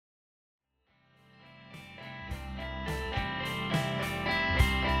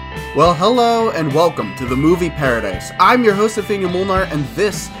Well, hello and welcome to the Movie Paradise. I'm your host, Nathaniel Molnar, and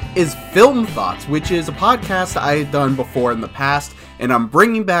this is Film Thoughts, which is a podcast I had done before in the past, and I'm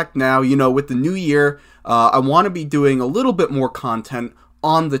bringing back now. With the new year, I want to be doing a little bit more content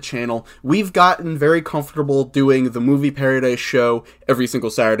on the channel. We've gotten very comfortable doing the Movie Paradise show every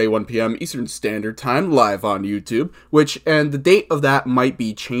single Saturday, 1 p.m. Eastern Standard Time, live on YouTube, and the date of that might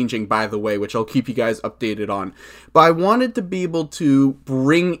be changing, by the way, which I'll keep you guys updated on. But I wanted to be able to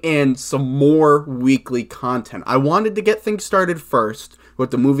bring in some more weekly content. I wanted to get things started first with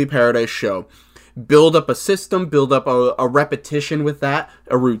the Movie Paradise show. Build up a system, build up a repetition with that,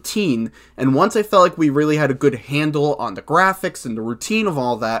 a routine, and once I felt like we really had a good handle on the graphics and the routine of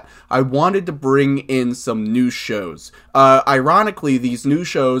all that, I wanted to bring in some new shows. Ironically, these new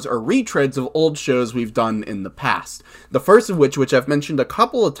shows are retreads of old shows we've done in the past. The first of which I've mentioned a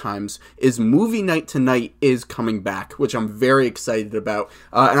couple of times, is Movie Night Tonight is coming back, which I'm very excited about.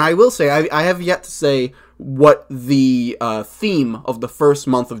 And I will say, I have yet to say what the theme of the first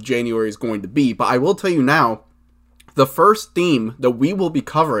month of January is going to be, but I will tell you now, the first theme that we will be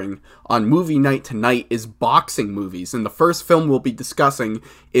covering on Movie Night Tonight is boxing movies, and the first film we'll be discussing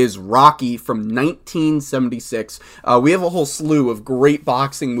is Rocky from 1976. We have a whole slew of great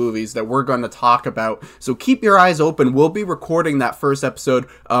boxing movies that we're going to talk about, so keep your eyes open. We'll be recording that first episode,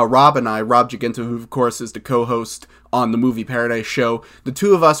 Rob Giganto, who of course is the co-host on the Movie Paradise show. The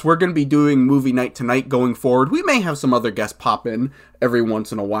two of us, we're going to be doing Movie Night Tonight going forward. We may have some other guests pop in every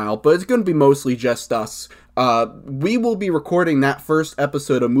once in a while, but it's going to be mostly just us. We will be recording that first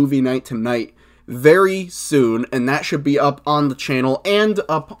episode of Movie Night Tonight very soon, and that should be up on the channel and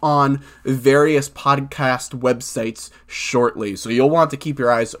up on various podcast websites shortly, so you'll want to keep your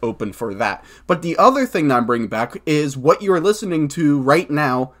eyes open for that. But the other thing that I'm bringing back is what you're listening to right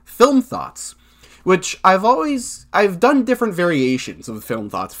now, Film Thoughts, which I've done different variations of Film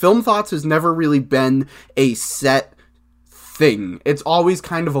Thoughts. Film Thoughts has never really been a set thing. It's always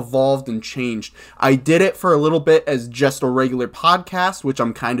kind of evolved and changed. I did it for a little bit as just a regular podcast, which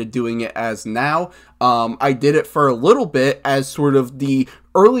I'm kind of doing it as now. I did it for a little bit as sort of the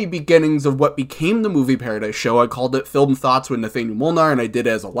early beginnings of what became the Movie Paradise show. I called it Film Thoughts with Nathaniel Molnar, and I did it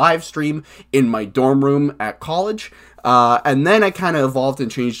as a live stream in my dorm room at college. And then I kind of evolved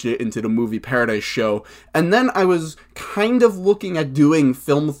and changed it into the Movie Paradise show. And then I was kind of looking at doing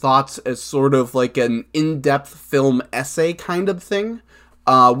Film Thoughts as sort of like an in-depth film essay kind of thing,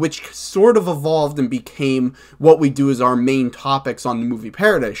 which sort of evolved and became what we do as our main topics on the Movie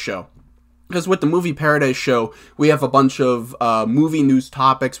Paradise show. Because with the Movie Paradise show, we have a bunch of movie news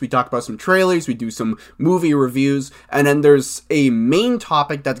topics. We talk about some trailers, we do some movie reviews, and then there's a main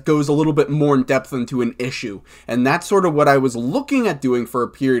topic that goes a little bit more in depth into an issue. And that's sort of what I was looking at doing for a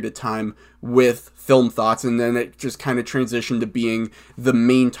period of time with Film Thoughts, and then it just kind of transitioned to being the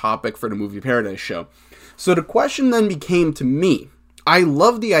main topic for the Movie Paradise show. So the question then became to me, I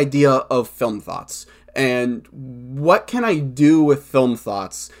love the idea of Film Thoughts. And what can I do with Film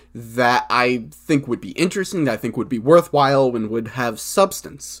Thoughts that I think would be interesting, that I think would be worthwhile, and would have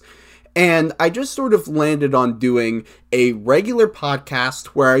substance? And I just sort of landed on doing a regular podcast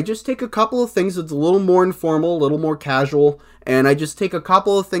where I just take a couple of things that's a little more informal, a little more casual, and I just take a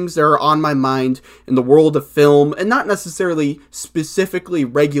couple of things that are on my mind in the world of film, and not necessarily specifically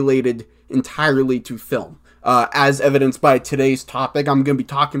regulated entirely to film. As evidenced by today's topic, I'm going to be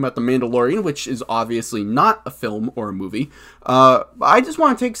talking about The Mandalorian, which is obviously not a film or a movie. I just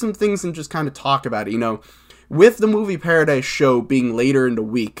want to take some things and just kind of talk about it. With the Movie Paradise show being later in the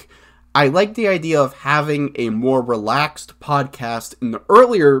week, I like the idea of having a more relaxed podcast in the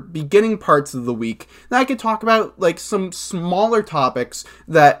earlier beginning parts of the week that I could talk about like some smaller topics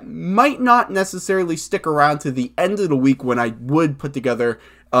that might not necessarily stick around to the end of the week when I would put together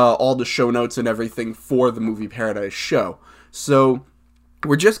all the show notes and everything for the Movie Paradise show. So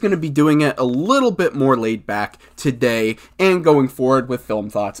we're just going to be doing it a little bit more laid back today and going forward with Film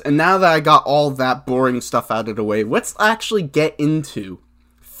Thoughts. And now that I got all that boring stuff out of the way, let's actually get into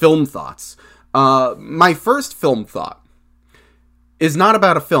Film Thoughts. My first film thought is not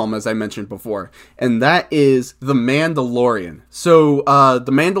about a film, as I mentioned before, and that is The Mandalorian. So,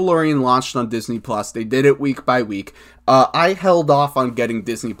 The Mandalorian launched on Disney+. They did it week by week. I held off on getting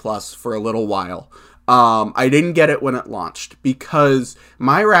Disney Plus for a little while. I didn't get it when it launched because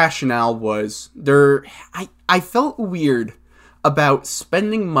my rationale was I felt weird about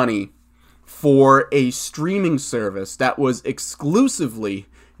spending money for a streaming service that was exclusively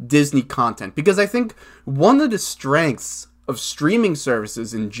Disney content, because I think one of the strengths of streaming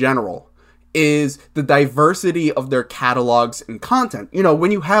services in general is the diversity of their catalogs and content.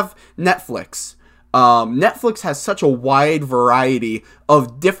 When you have Netflix, Netflix has such a wide variety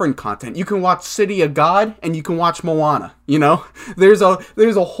of different content. You can watch City of God and you can watch Moana, you know? There's a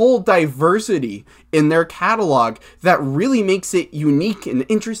whole diversity in their catalog that really makes it unique and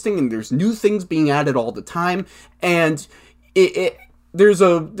interesting, and there's new things being added all the time. And there's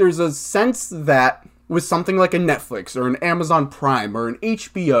a sense that with something like a Netflix or an Amazon Prime or an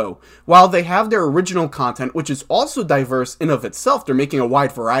HBO, while they have their original content, which is also diverse in of itself, they're making a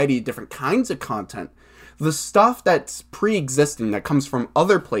wide variety of different kinds of content. The stuff that's pre-existing that comes from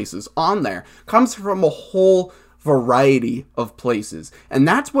other places on there comes from a whole variety of places. And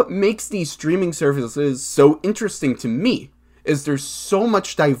that's what makes these streaming services so interesting to me, is there's so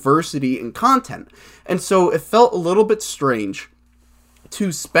much diversity in content. And so it felt a little bit strange to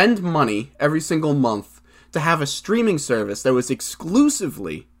spend money every single month to have a streaming service that was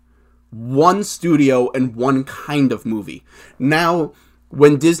exclusively one studio and one kind of movie. Now,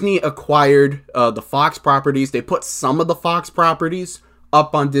 when Disney acquired the Fox properties, they put some of the Fox properties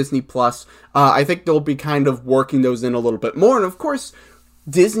up on Disney+. I think they'll be kind of working those in a little bit more. And of course,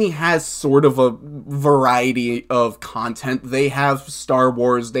 Disney has sort of a variety of content. They have Star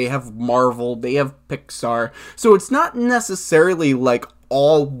Wars, they have Marvel, they have Pixar. So it's not necessarily like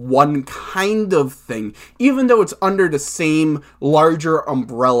all one kind of thing, even though it's under the same larger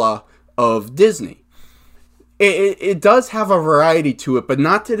umbrella of Disney. It does have a variety to it, but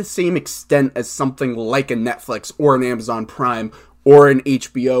not to the same extent as something like a Netflix or an Amazon Prime or an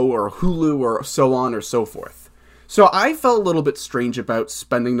HBO or Hulu or so on or so forth. So I felt a little bit strange about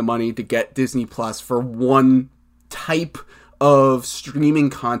spending the money to get Disney Plus for one type of streaming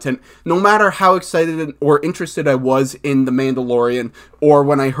content, no matter how excited or interested I was in The Mandalorian, or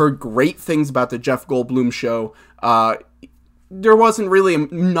when I heard great things about the Jeff Goldblum show. There wasn't really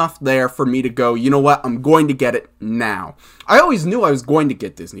enough there for me to go, you know what, I'm going to get it now. I always knew I was going to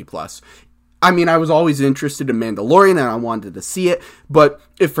get Disney Plus. I mean, I was always interested in Mandalorian and I wanted to see it, but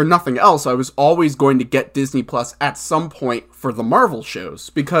if for nothing else, I was always going to get Disney Plus at some point for the Marvel shows,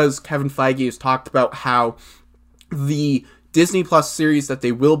 because Kevin Feige has talked about how the Disney Plus series that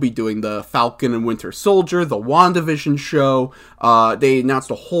they will be doing, the Falcon and Winter Soldier, the WandaVision show, they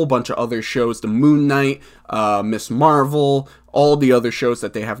announced a whole bunch of other shows, the Moon Knight, Miss Marvel, all the other shows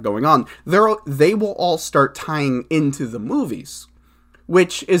that they have going on. They will all start tying into the movies,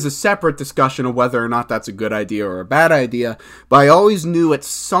 which is a separate discussion of whether or not that's a good idea or a bad idea, but I always knew at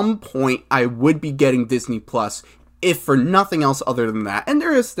some point I would be getting Disney Plus, if for nothing else other than that, and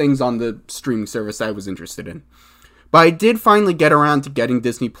there is things on the streaming service I was interested in. But I did finally get around to getting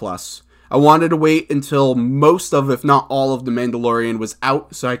Disney Plus. I wanted to wait until most of, if not all of, The Mandalorian was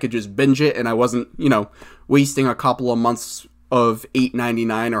out so I could just binge it and I wasn't, wasting a couple of months of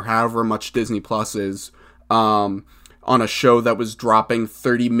 $8.99 or however much Disney Plus is on a show that was dropping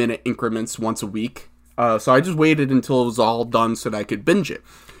 30-minute increments once a week. So I just waited until it was all done so that I could binge it.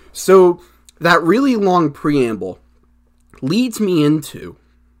 So that really long preamble leads me into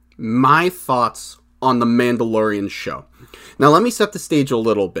my thoughts on The Mandalorian show. Now let me set the stage a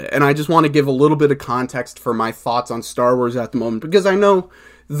little bit, and I just want to give a little bit of context for my thoughts on Star Wars at the moment, because I know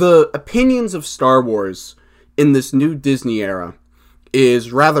the opinions of Star Wars in this new Disney era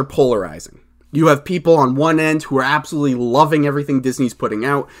is rather polarizing. You have people on one end who are absolutely loving everything Disney's putting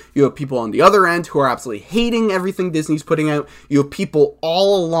out. You have people on the other end who are absolutely hating everything Disney's putting out. You have people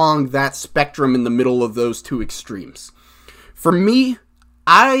all along that spectrum in the middle of those two extremes. For me,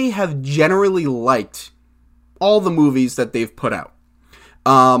 I have generally liked all the movies that they've put out.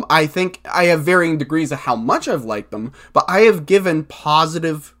 I think I have varying degrees of how much I've liked them, but I have given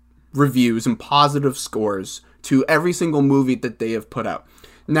positive reviews and positive scores to every single movie that they have put out.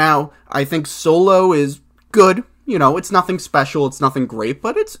 Now, I think Solo is good. It's nothing special, it's nothing great,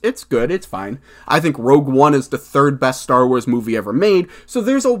 but it's good, it's fine. I think Rogue One is the third best Star Wars movie ever made, so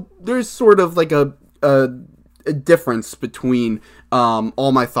there's sort of like a difference between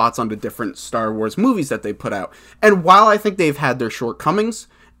all my thoughts on the different Star Wars movies that they put out. And while I think they've had their shortcomings,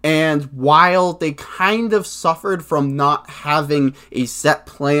 and while they kind of suffered from not having a set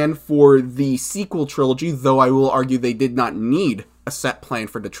plan for the sequel trilogy, though I will argue they did not need a set plan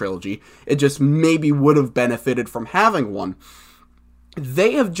for the trilogy, it just maybe would have benefited from having one,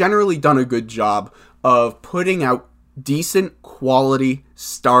 they have generally done a good job of putting out decent quality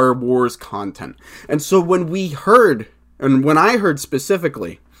Star Wars content. And so when I heard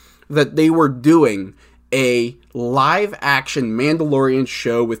specifically that they were doing a live action Mandalorian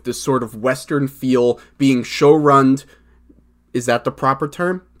show with this sort of Western feel, being showrunned, is that the proper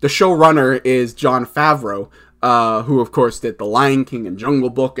term? The showrunner is Jon Favreau, who of course did The Lion King and Jungle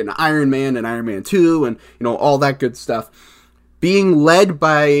Book and Iron Man and Iron Man 2 and all that good stuff. being led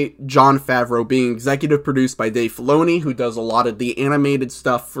by Jon Favreau, being executive produced by Dave Filoni, who does a lot of the animated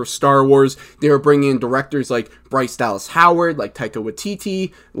stuff for Star Wars. They were bringing in directors like Bryce Dallas Howard, like Taika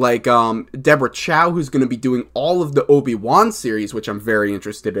Waititi, like Deborah Chow, who's going to be doing all of the Obi-Wan series, which I'm very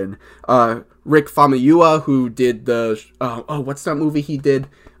interested in. Rick Famuyiwa, who did the... what's that movie he did?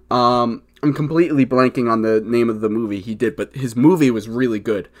 I'm completely blanking on the name of the movie he did, but his movie was really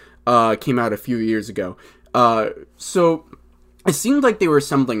good. Came out a few years ago. So... it seemed like they were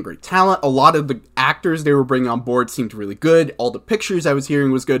assembling great talent. A lot of the actors they were bringing on board seemed really good. All the pictures I was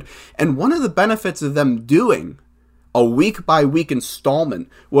hearing was good. And one of the benefits of them doing a week-by-week installment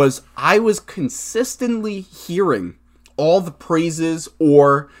was I was consistently hearing all the praises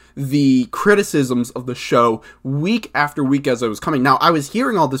or the criticisms of the show week after week as it was coming. Now, I was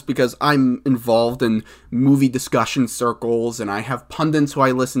hearing all this because I'm involved in movie discussion circles, and I have pundits who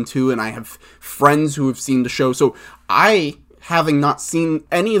I listen to, and I have friends who have seen the show. So I... having not seen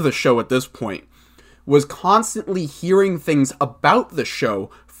any of the show at this point, was constantly hearing things about the show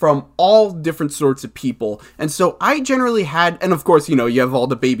from all different sorts of people. And so I generally had, and of course, you know, you have all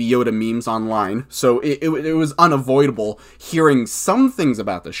the Baby Yoda memes online, so it was unavoidable hearing some things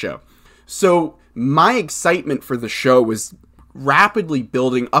about the show. So my excitement for the show was rapidly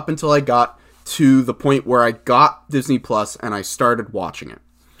building up until I got to the point where I got Disney Plus and I started watching it.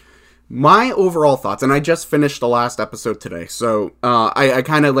 My overall thoughts, and I just finished the last episode today, so I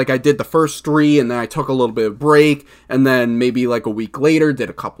kind of, like, I did the first 3, and then I took a little bit of break, and then maybe, like, a week later, did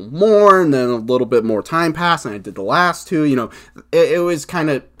a couple more, and then a little bit more time passed, and I did the last 2, you know, it was kind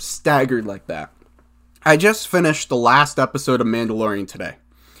of staggered like that. I just finished the last episode of Mandalorian today,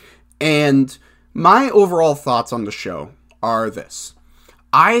 and my overall thoughts on the show are this.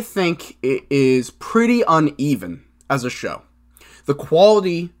 I think it is pretty uneven as a show. The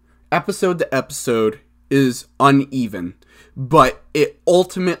quality... episode to episode is uneven, but it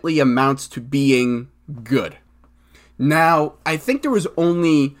ultimately amounts to being good. Now, I think there was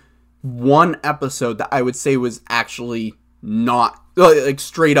only one episode that I would say was actually not, like,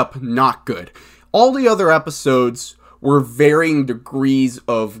 straight up not good. All the other episodes were varying degrees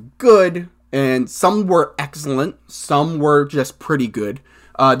of good, and some were excellent, some were just pretty good.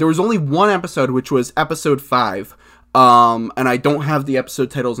 There was only one episode, which was episode 5, and I don't have the episode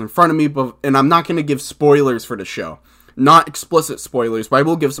titles in front of me, and I'm not going to give spoilers for the show. Not explicit spoilers, but I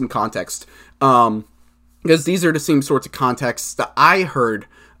will give some context. Because these are the same sorts of contexts that I heard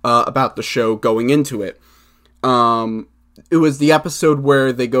about the show going into it. It was the episode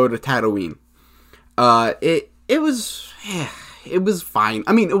where they go to Tatooine. It was fine.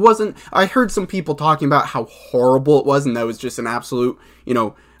 I mean, it wasn't... I heard some people talking about how horrible it was, and that was just an absolute, you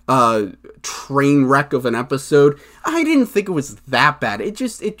know... train wreck of an episode. I didn't think it was that bad. It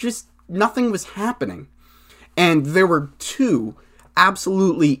just nothing was happening. And there were 2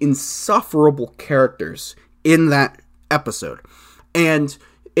 absolutely insufferable characters in that episode. And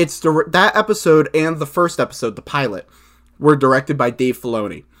it's that episode and the first episode, the pilot, were directed by Dave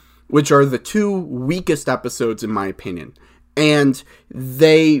Filoni, which are the 2 weakest episodes in my opinion. And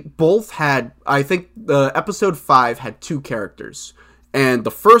they both had, I think the episode 5 had 2 characters. And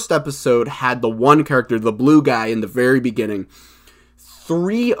the first episode had the one character, the blue guy, in the very beginning.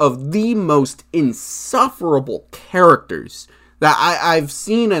 3 of the most insufferable characters that I've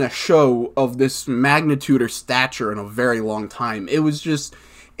seen in a show of this magnitude or stature in a very long time. It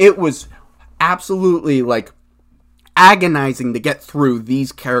was absolutely, like, agonizing to get through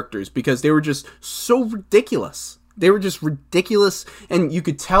these characters because they were just so ridiculous. They were just ridiculous, and you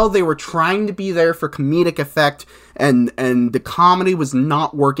could tell they were trying to be there for comedic effect, and the comedy was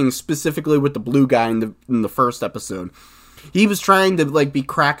not working, specifically with the blue guy in the first episode. He was trying to, like, be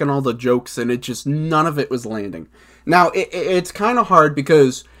cracking all the jokes, and none of it was landing. Now, it's kind of hard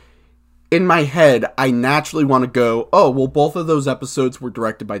because in my head, I naturally want to go, oh, well, both of those episodes were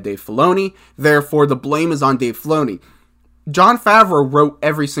directed by Dave Filoni, therefore the blame is on Dave Filoni. Jon Favreau wrote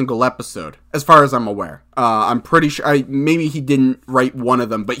every single episode, as far as I'm aware. I'm pretty sure, maybe he didn't write one of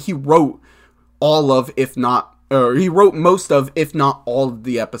them, but he wrote he wrote most of, if not all of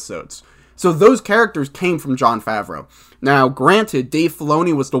the episodes. So those characters came from Jon Favreau. Now, granted, Dave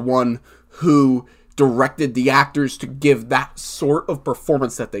Filoni was the one who directed the actors to give that sort of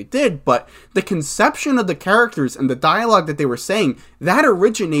performance that they did, but the conception of the characters and the dialogue that they were saying, that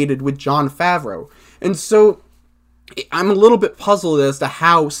originated with Jon Favreau. And so I'm a little bit puzzled as to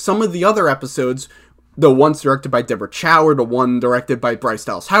how some of the other episodes, the ones directed by Deborah Chow, or the one directed by Bryce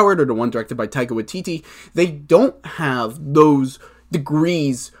Dallas Howard, or the one directed by Taika Waititi, they don't have those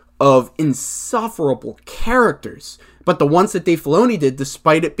degrees of insufferable characters. But the ones that Dave Filoni did,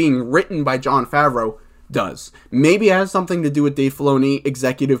 despite it being written by Jon Favreau, does. Maybe it has something to do with Dave Filoni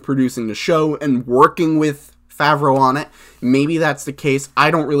executive producing the show and working with Favreau on it. Maybe that's the case.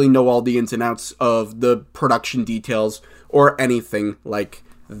 I don't really know all the ins and outs of the production details or anything like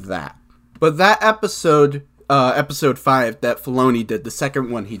that. But that episode 5 that Filoni did, the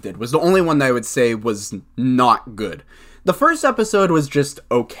second one he did, was the only one that I would say was not good. The first episode was just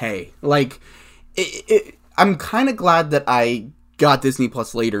okay. Like, I'm kind of glad that I got Disney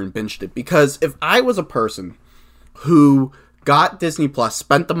Plus later and binged it, because if I was a person who got Disney Plus,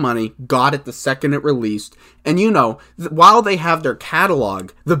 spent the money, got it the second it released, and while they have their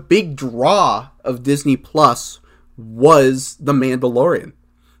catalog, the big draw of Disney Plus was The Mandalorian.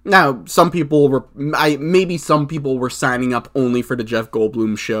 Now, some people were signing up only for the Jeff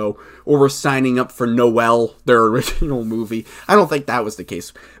Goldblum show, or were signing up for Noelle, their original movie. I don't think that was the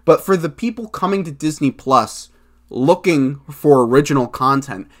case. But for the people coming to Disney Plus looking for original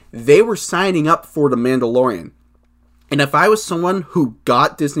content, they were signing up for The Mandalorian. And if I was someone who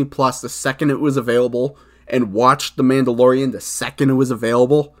got Disney Plus the second it was available, and watched The Mandalorian the second it was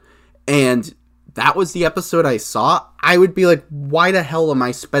available, and that was the episode I saw, I would be like, why the hell am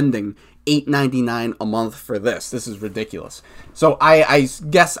I spending $8.99 a month for this? This is ridiculous. So I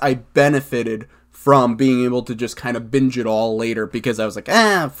guess I benefited from being able to just kind of binge it all later, because I was like,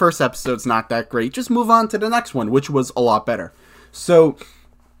 first episode's not that great, just move on to the next one, which was a lot better. So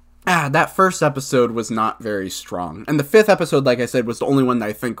that first episode was not very strong. And the fifth episode, like I said, was the only one that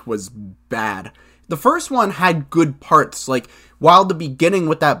I think was bad. The first one had good parts. Like, while the beginning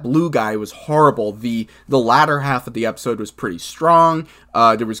with that blue guy was horrible, the latter half of the episode was pretty strong.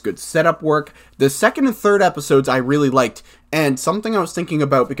 There was good setup work. The second and third episodes I really liked. And something I was thinking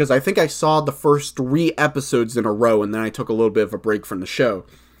about, because I think I saw the first 3 episodes in a row, and then I took a little bit of a break from the show.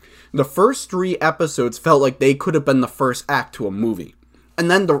 The first 3 episodes felt like they could have been the first act to a movie.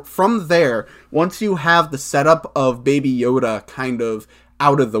 And then from there, once you have the setup of Baby Yoda kind of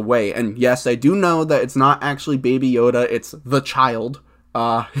out of the way, and yes, I do know that it's not actually Baby Yoda, it's the child.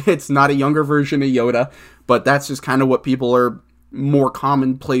 It's not a younger version of Yoda, but that's just kind of what people are more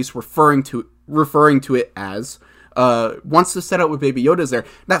commonplace referring to it as. Once the setup with Baby Yoda's there,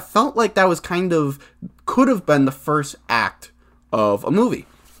 that felt like that was could have been the first act of a movie.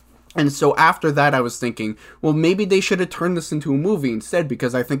 And so after that, I was thinking, well, maybe they should have turned this into a movie instead,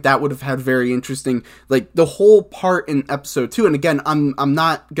 because I think that would have had very interesting, like, the whole part in episode 2. And again, I'm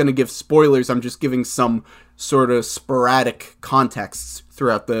not going to give spoilers. I'm just giving some sort of sporadic contexts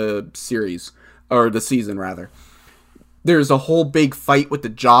throughout the series, or the season, rather. There's a whole big fight with the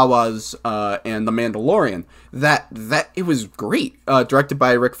Jawas and the Mandalorian. That it was great. Directed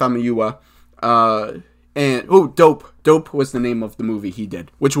by Rick Famuyiwa. And Dope was the name of the movie he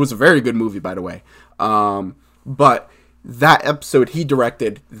did, which was a very good movie, by the way. But that episode he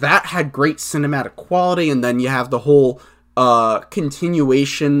directed, that had great cinematic quality, and then you have the whole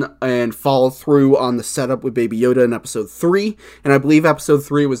continuation and follow through on the setup with Baby Yoda in episode 3, and I believe episode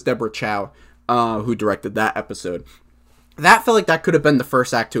 3 was Deborah Chow who directed that episode. That felt like that could have been the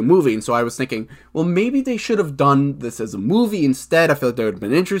first act to a movie, and so I was thinking, well, maybe they should have done this as a movie instead. I feel like that would have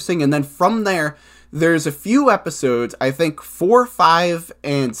been interesting, and then from there, there's a few episodes, I think 4, 5,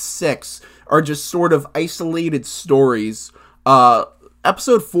 and 6, are just sort of isolated stories.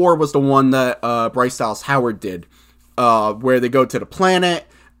 Episode 4 was the one that Bryce Dallas Howard did, where they go to the planet.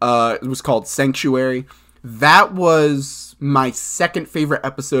 It was called Sanctuary. That was my second favorite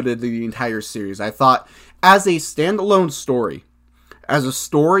episode of the entire series. I thought, as a standalone story, as a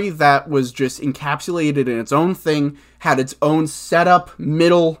story that was just encapsulated in its own thing, had its own setup,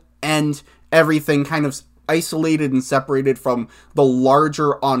 middle, end, everything kind of isolated and separated from the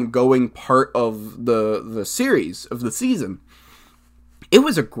larger ongoing part of the series, of the season. It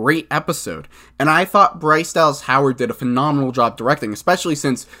was a great episode, and I thought Bryce Dallas Howard did a phenomenal job directing, especially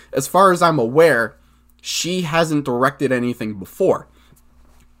since, as far as I'm aware, she hasn't directed anything before.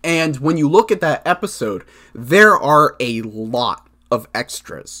 And when you look at that episode, there are a lot of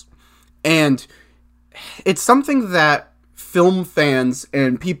extras. And it's something that film fans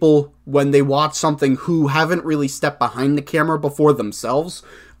and people, when they watch something who haven't really stepped behind the camera before themselves,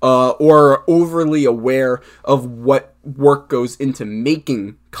 or overly aware of what work goes into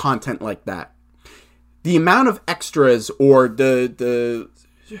making content like that, the amount of extras or the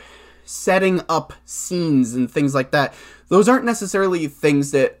setting up scenes and things like that, those aren't necessarily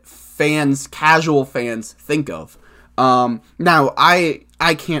things that casual fans think of. Now, I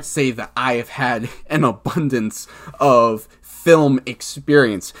can't say that I have had an abundance of film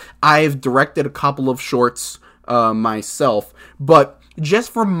experience. I've directed a couple of shorts myself, but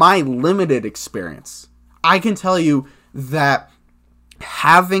just from my limited experience, I can tell you that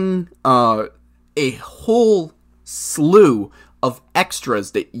having a whole slew of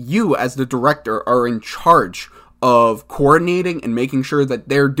extras that you, as the director, are in charge of coordinating and making sure that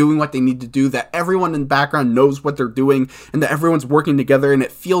they're doing what they need to do, that everyone in the background knows what they're doing, and that everyone's working together and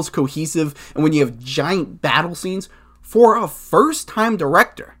it feels cohesive. And when you have giant battle scenes for a first-time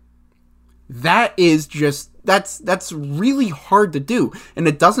director, that is just, that's really hard to do. And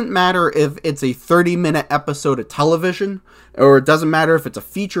it doesn't matter if it's a 30-minute episode of television, or it doesn't matter if it's a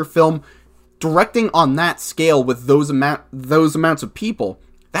feature film. Directing on that scale with those amounts of people,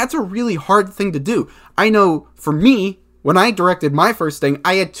 that's a really hard thing to do. I know for me, when I directed my first thing,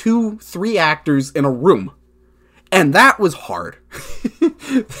 I had 2-3 actors in a room. And that was hard.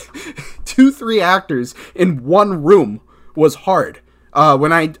 2-3 actors in one room was hard.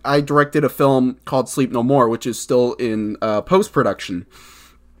 When I directed a film called Sleep No More, which is still in post-production.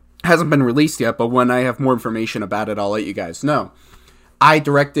 Hasn't been released yet, but when I have more information about it, I'll let you guys know. I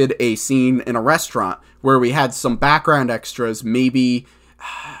directed a scene in a restaurant where we had some background extras, maybe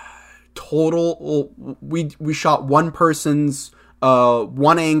total, we shot one person's,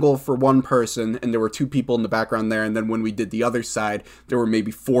 one angle for one person, and there were 2 people in the background there, and then when we did the other side, there were maybe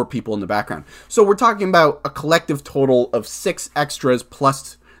 4 people in the background. So we're talking about a collective total of 6 extras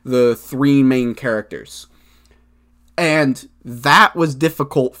plus the 3 main characters. And that was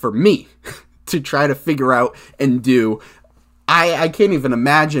difficult for me to try to figure out and do. I can't even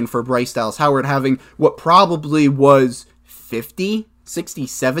imagine for Bryce Dallas Howard having what probably was 50, 60,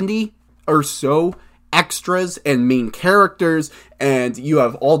 70 or so extras and main characters, and you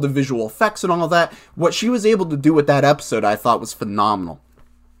have all the visual effects and all that. What she was able to do with that episode, I thought, was phenomenal.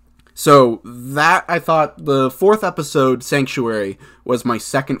 So that, I thought, the 4th episode, Sanctuary, was my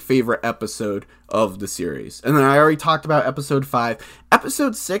second favorite episode of the series. And then I already talked about episode 5.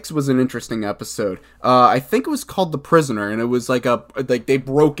 Episode 6 was an interesting episode. I think it was called The Prisoner, and it was like they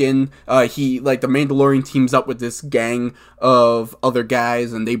broke in, the Mandalorian teams up with this gang of other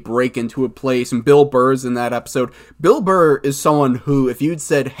guys, and they break into a place, and Bill Burr's in that episode. Bill Burr is someone who, if you'd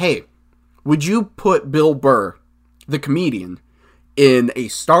said, hey, would you put Bill Burr, the comedian, in a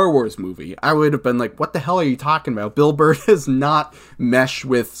Star Wars movie, I would have been like, what the hell are you talking about? Bill Burr does not mesh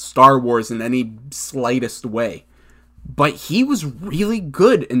with Star Wars in any slightest way. But he was really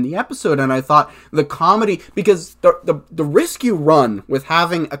good in the episode, and I thought the comedy, because the risk you run with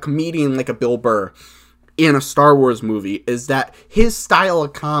having a comedian like a Bill Burr in a Star Wars movie is that his style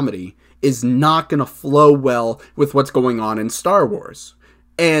of comedy is not going to flow well with what's going on in Star Wars.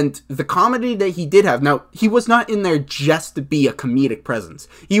 And the comedy that he did have, now, he was not in there just to be a comedic presence.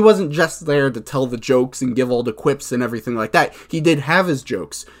 He wasn't just there to tell the jokes and give all the quips and everything like that. He did have his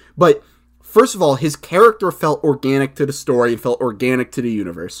jokes. But, first of all, his character felt organic to the story and felt organic to the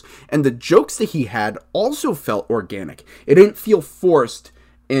universe. And the jokes that he had also felt organic. It didn't feel forced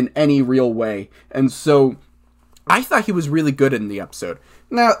in any real way. And so, I thought he was really good in the episode.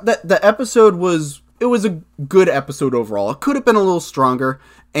 Now, the episode was... It was a good episode overall. It could have been a little stronger,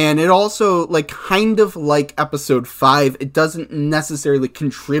 and it also, kind of like episode 5, it doesn't necessarily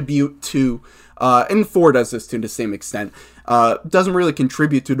contribute to, and 4 does this to the same extent, doesn't really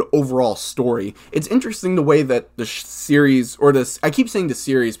contribute to the overall story. It's interesting the way that the series, or this, I keep saying the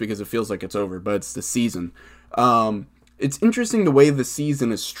series because it feels like it's over, but it's the season. It's interesting the way the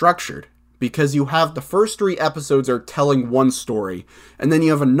season is structured. Because you have the first 3 episodes are telling one story, and then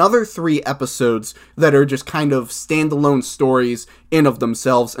you have another 3 episodes that are just kind of standalone stories in of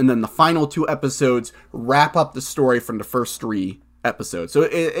themselves, and then the final 2 episodes wrap up the story from the first 3 episodes. So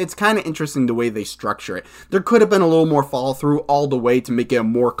it's kind of interesting the way they structure it. There could have been a little more follow through all the way to make it a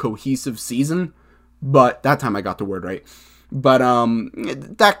more cohesive season, but that time I got the word right. But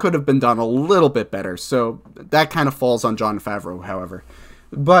that could have been done a little bit better, so that kind of falls on Jon Favreau, however.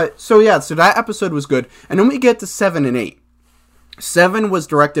 But, so that episode was good. And then we get to 7 and 8. 7 was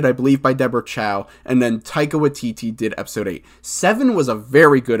directed, I believe, by Deborah Chow, and then Taika Waititi did episode 8. 7 was a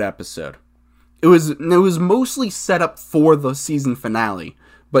very good episode. It was mostly set up for the season finale,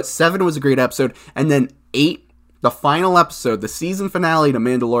 but 7 was a great episode. And then 8, the final episode, the season finale to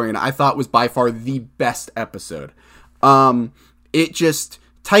Mandalorian, I thought was by far the best episode. Taika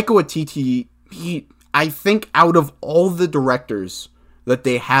Waititi, I think out of all the directors that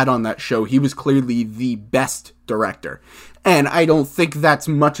they had on that show, he was clearly the best director. And I don't think that's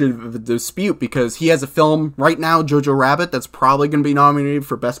much of a dispute, because he has a film right now, Jojo Rabbit, that's probably going to be nominated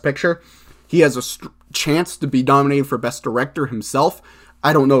for Best Picture. He has a chance to be nominated for Best Director himself.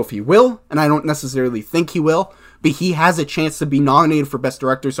 I don't know if he will, and I don't necessarily think he will, but he has a chance to be nominated for Best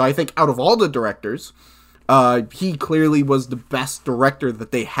Director. So I think out of all the directors, he clearly was the best director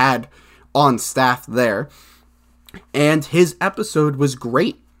that they had on staff there. And his episode was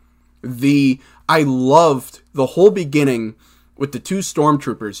great. I loved the whole beginning with the two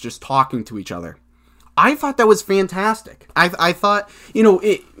stormtroopers just talking to each other. I thought that was fantastic. I thought,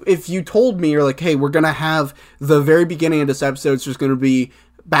 if you told me, you're like, hey, we're going to have the very beginning of this episode, it's just going to be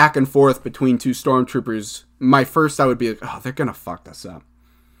back and forth between two stormtroopers, my first thought would be like, oh, they're going to fuck this up.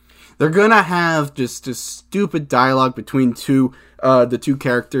 They're going to have just this stupid dialogue between the two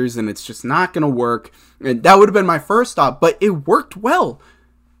characters, and it's just not going to work. And that would have been my first thought, but it worked well.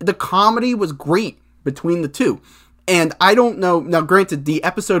 The comedy was great between the two. And I don't know, now granted, the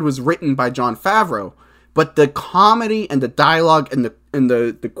episode was written by Jon Favreau, but the comedy and the dialogue and the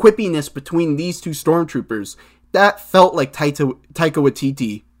quippiness between these two stormtroopers, that felt like Taika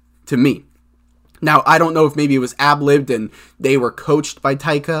Waititi to me. Now, I don't know if maybe it was ad-libbed and they were coached by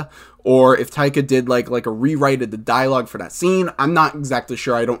Taika, or if Taika did like a rewrite of the dialogue for that scene. I'm not exactly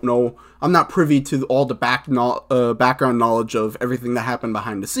sure. I don't know. I'm not privy to all the background knowledge of everything that happened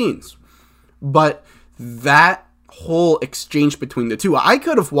behind the scenes. But that whole exchange between the two, I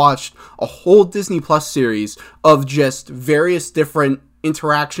could have watched a whole Disney Plus series of just various different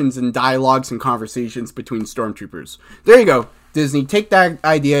interactions and dialogues and conversations between stormtroopers. There you go, Disney. Take that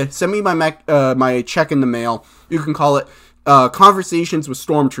idea. Send me my check in the mail. You can call it Conversations with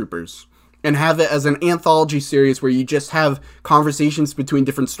Stormtroopers, and have it as an anthology series where you just have conversations between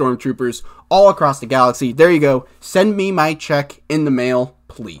different stormtroopers all across the galaxy. There you go. Send me my check in the mail,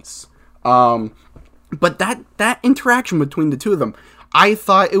 please. But that interaction between the two of them, I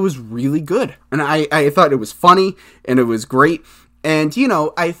thought it was really good. And I thought it was funny, and it was great. And,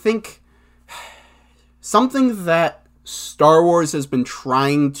 I think something that Star Wars has been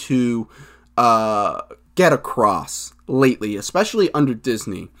trying to get across lately, especially under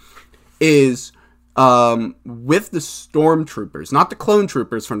Disney, is with the stormtroopers, not the clone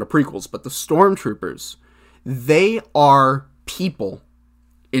troopers from the prequels, but the stormtroopers, they are people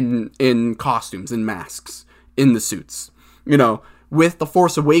in costumes, in masks, in the suits. With The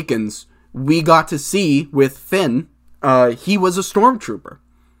Force Awakens, we got to see with Finn, he was a stormtrooper.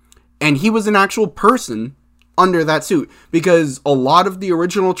 And he was an actual person under that suit. Because a lot of the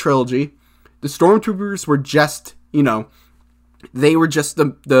original trilogy, the stormtroopers were just, they were just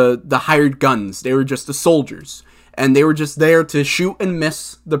the hired guns. They were just the soldiers. And they were just there to shoot and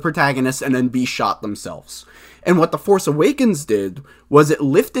miss the protagonist and then be shot themselves. And what The Force Awakens did was it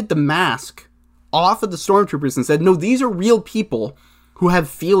lifted the mask off of the stormtroopers and said, no, these are real people who have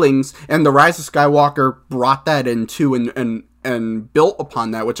feelings, and The Rise of Skywalker brought that in too and built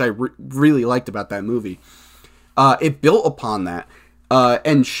upon that, which I really liked about that movie. It built upon that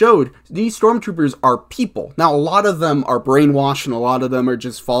and showed these stormtroopers are people. Now, a lot of them are brainwashed, and a lot of them are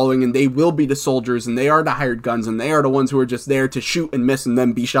just following, and they will be the soldiers, and they are the hired guns, and they are the ones who are just there to shoot and miss and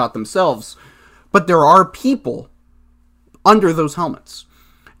then be shot themselves. But there are people under those helmets.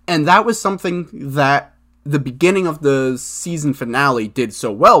 And that was something that the beginning of the season finale did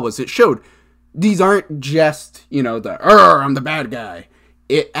so well, was it showed these aren't just, I'm the bad guy.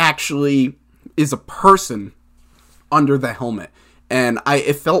 It actually is a person under the helmet. And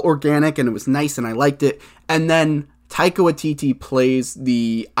it felt organic, and it was nice, and I liked it. And then Taika Waititi plays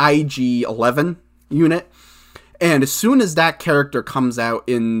the IG-11 unit. And as soon as that character comes out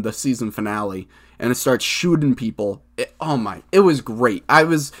in the season finale and it starts shooting people, it was great. I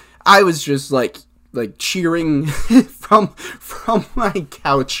was just like cheering from my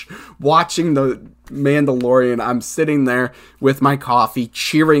couch watching the Mandalorian. I'm sitting there with my coffee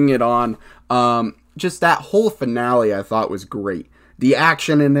cheering it on. Just that whole finale I thought was great. The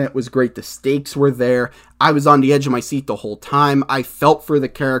action in it was great. The stakes were there. I was on the edge of my seat the whole time. I felt for the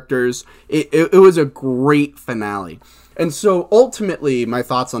characters. It was a great finale. And so, ultimately, my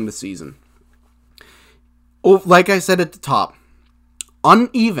thoughts on the season. Like I said at the top,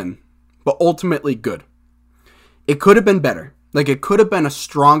 uneven, but ultimately good. It could have been better. It could have been a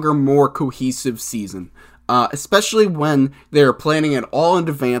stronger, more cohesive season. Especially when they were planning it all in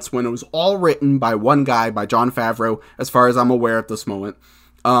advance, when it was all written by one guy, by Jon Favreau, as far as I'm aware at this moment.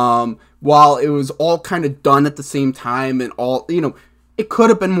 While it was all kind of done at the same time and all, it could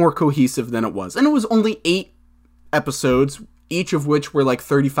have been more cohesive than it was. And it was only 8 episodes, each of which were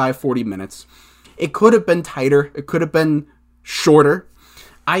 35, 40 minutes. It could have been tighter. It could have been shorter.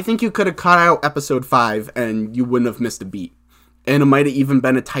 I think you could have cut out episode 5 and you wouldn't have missed a beat. And it might have even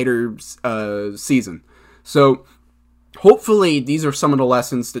been a tighter season. So, hopefully, these are some of the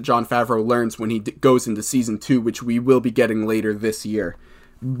lessons that Jon Favreau learns when he goes into Season 2, which we will be getting later this year.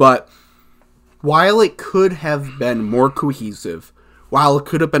 But, while it could have been more cohesive, while it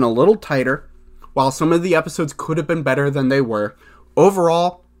could have been a little tighter, while some of the episodes could have been better than they were,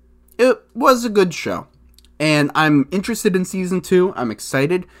 overall, it was a good show. And I'm interested in Season 2. I'm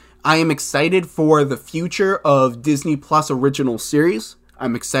excited. I am excited for the future of Disney Plus original series.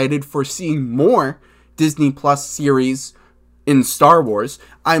 I'm excited for seeing more Disney Plus series in Star Wars.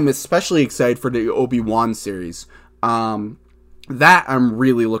 I'm especially excited for the Obi-Wan series. That I'm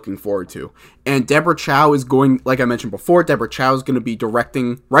really looking forward to. And Deborah Chow is going, like I mentioned before, Deborah Chow is going to be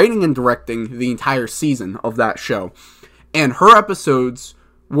writing and directing the entire season of that show. And her episodes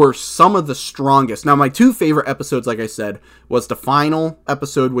were some of the strongest. Now, my two favorite episodes, like I said, was the final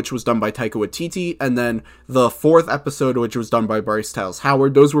episode, which was done by Taika Waititi, and then the fourth episode, which was done by Bryce Dallas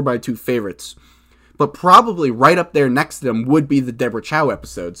Howard. Those were my two favorites. But probably right up there next to them would be the Deborah Chow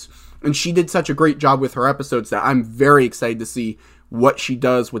episodes. And she did such a great job with her episodes that I'm very excited to see what she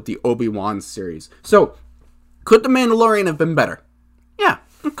does with the Obi-Wan series. So, could The Mandalorian have been better? Yeah,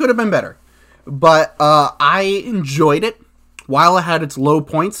 it could have been better. But I enjoyed it while it had its low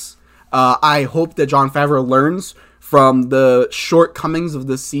points. I hope that Jon Favreau learns from the shortcomings of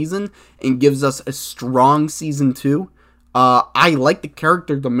this season and gives us a strong season 2. I like the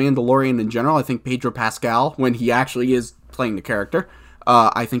character of the Mandalorian in general. I think Pedro Pascal, when he actually is playing the character,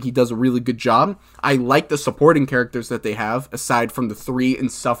 I think he does a really good job. I like the supporting characters that they have, aside from the 3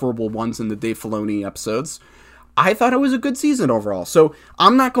 insufferable ones in the Dave Filoni episodes. I thought it was a good season overall, so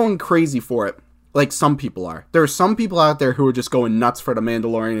I'm not going crazy for it like some people are. There are some people out there who are just going nuts for The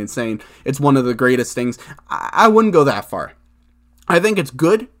Mandalorian and saying it's one of the greatest things. I wouldn't go that far. I think it's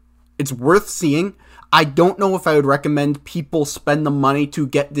good. It's worth seeing. I don't know if I would recommend people spend the money to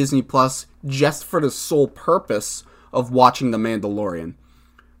get Disney Plus just for the sole purpose of watching The Mandalorian.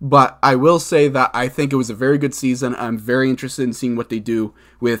 But I will say that I think it was a very good season. I'm very interested in seeing what they do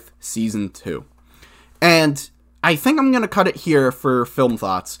with season 2. And I think I'm going to cut it here for Film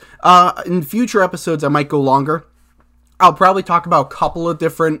Thoughts. In future episodes, I might go longer. I'll probably talk about a couple of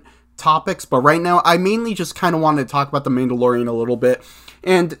different topics, but right now, I mainly just kind of wanted to talk about The Mandalorian a little bit.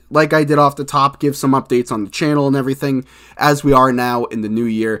 And like I did off the top, give some updates on the channel and everything as we are now in the new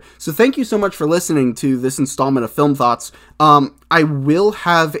year. So thank you so much for listening to this installment of Film Thoughts. I will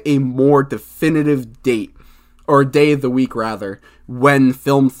have a more definitive date, or day of the week rather, when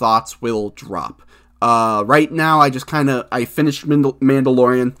Film Thoughts will drop. Right now, I finished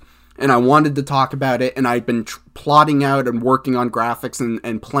Mandalorian, and I wanted to talk about it, and I've been plotting out and working on graphics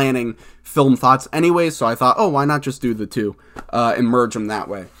and planning Film Thoughts anyway, so I thought, why not just do the two, and merge them that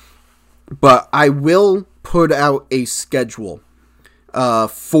way. But I will put out a schedule,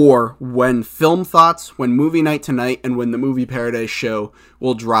 for when Film Thoughts, when Movie Night Tonight, and when the Movie Paradise show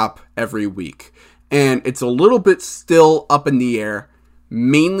will drop every week. And it's a little bit still up in the air,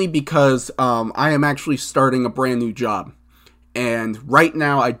 mainly because I am actually starting a brand new job. And right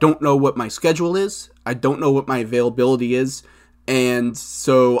now, I don't know what my schedule is. I don't know what my availability is. And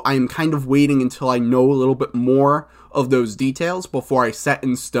so I'm kind of waiting until I know a little bit more of those details before I set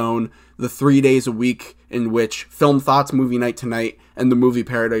in stone the 3 days a week in which Film Thoughts, Movie Night Tonight, and the Movie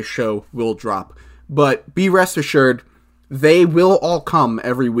Paradise show will drop. But be rest assured, they will all come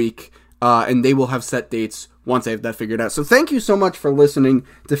every week, and they will have set dates once I have that figured out. So thank you so much for listening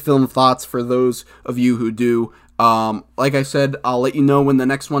to Film Thoughts, for those of you who do. Like I said, I'll let you know when the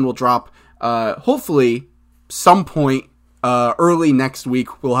next one will drop. Hopefully, some point early next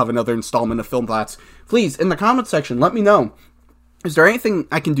week, we'll have another installment of Film Thoughts. Please, in the comment section, let me know. Is there anything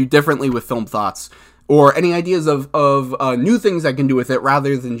I can do differently with Film Thoughts? Or any ideas of new things I can do with it,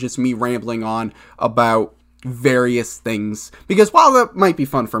 rather than just me rambling on about various things? Because while that might be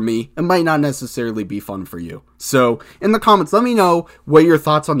fun for me, it might not necessarily be fun for you. So in the comments, let me know what your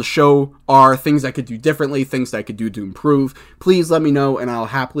thoughts on the show are, things I could do differently, things that I could do to improve. Please let me know, and I'll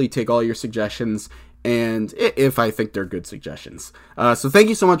happily take all your suggestions, and if I think they're good suggestions. So thank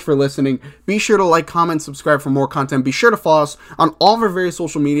you so much for listening. Be sure to like, comment, subscribe for more content. Be sure to follow us on all of our various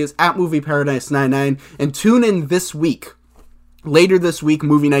social medias at Movie Paradise 99, and tune in this week. Later this week,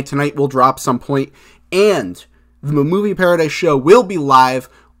 Movie Night Tonight will drop some point, and the Movie Paradise show will be live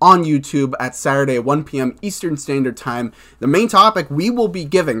on YouTube at Saturday at 1 p.m. Eastern Standard Time. The main topic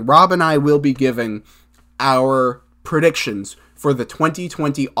Rob and I will be giving our predictions for the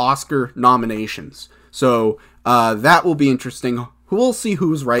 2020 Oscar nominations. So that will be interesting. We'll see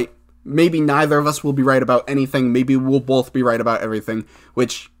who's right. Maybe neither of us will be right about anything. Maybe we'll both be right about everything,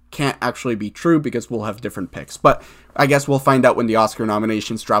 which can't actually be true because we'll have different picks. But I guess we'll find out when the Oscar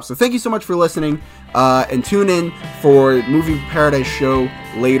nominations drop. So thank you so much for listening, and tune in for Movie Paradise show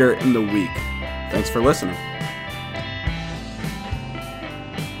later in the week. Thanks for listening.